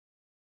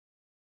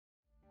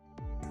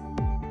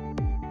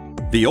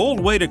The old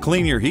way to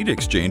clean your heat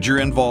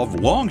exchanger involved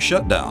long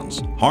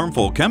shutdowns,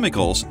 harmful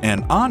chemicals,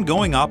 and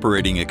ongoing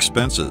operating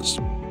expenses.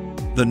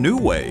 The new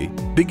way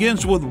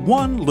begins with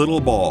one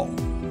little ball.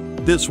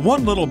 This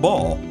one little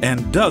ball,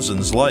 and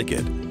dozens like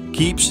it,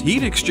 keeps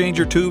heat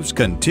exchanger tubes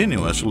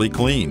continuously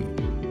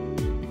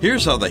clean.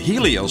 Here's how the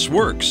Helios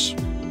works.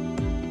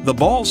 The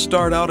balls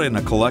start out in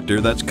a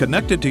collector that's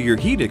connected to your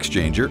heat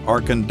exchanger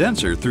or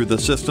condenser through the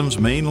system's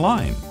main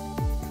line.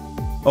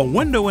 A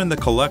window in the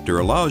collector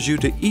allows you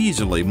to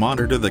easily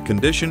monitor the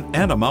condition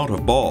and amount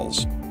of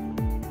balls.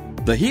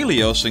 The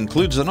Helios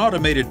includes an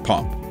automated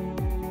pump,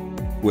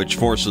 which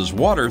forces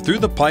water through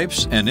the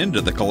pipes and into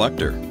the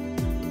collector,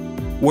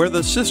 where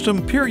the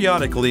system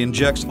periodically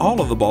injects all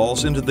of the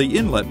balls into the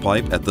inlet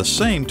pipe at the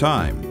same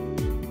time.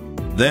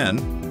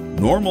 Then,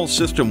 normal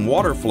system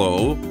water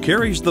flow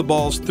carries the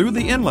balls through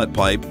the inlet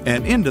pipe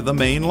and into the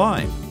main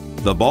line.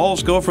 The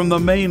balls go from the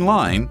main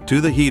line to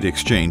the heat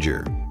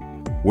exchanger,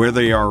 where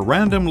they are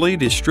randomly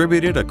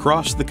distributed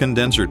across the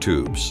condenser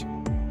tubes.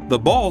 The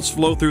balls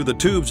flow through the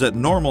tubes at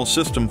normal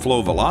system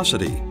flow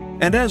velocity,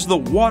 and as the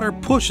water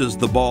pushes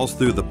the balls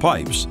through the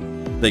pipes,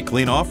 they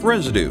clean off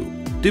residue,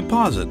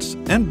 deposits,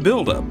 and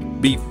buildup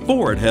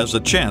before it has a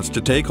chance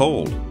to take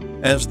hold.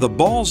 As the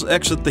balls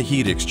exit the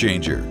heat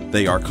exchanger,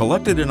 they are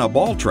collected in a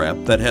ball trap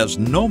that has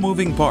no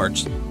moving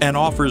parts and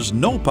offers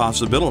no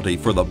possibility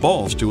for the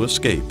balls to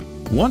escape.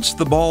 Once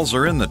the balls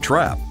are in the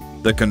trap,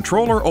 the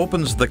controller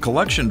opens the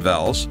collection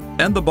valves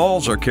and the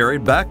balls are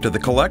carried back to the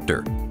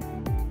collector,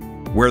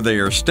 where they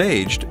are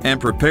staged and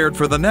prepared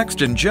for the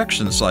next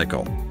injection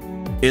cycle.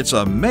 It's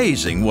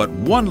amazing what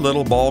one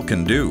little ball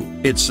can do.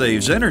 It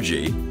saves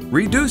energy,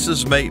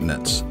 reduces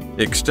maintenance,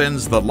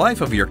 extends the life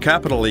of your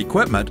capital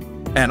equipment,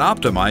 and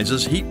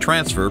optimizes heat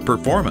transfer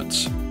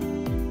performance,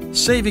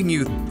 saving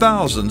you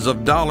thousands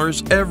of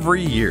dollars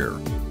every year.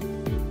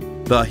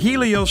 The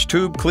Helios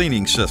Tube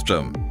Cleaning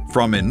System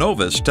from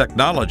Innovas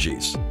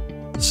Technologies.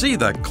 See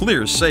the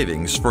clear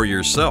savings for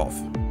yourself.